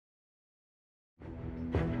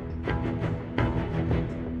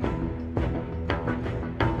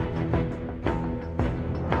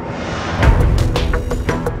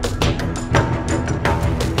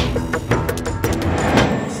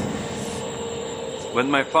When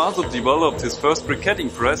my father developed his first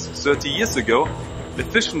briquetting press 30 years ago,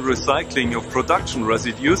 efficient recycling of production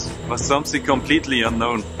residues was something completely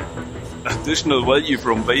unknown. Additional value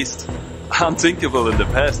from waste, unthinkable in the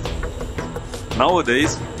past.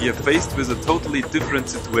 Nowadays, we are faced with a totally different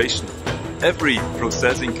situation. Every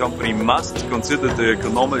processing company must consider the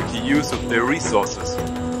economic use of their resources.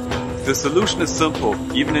 The solution is simple,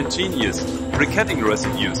 even ingenious: briquetting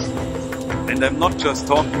residues. And I'm not just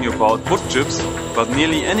talking about wood chips, but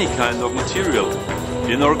nearly any kind of material,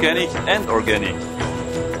 inorganic and organic.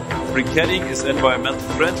 Briquetting is environmental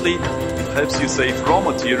friendly, it helps you save raw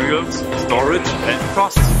materials, storage and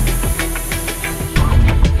costs.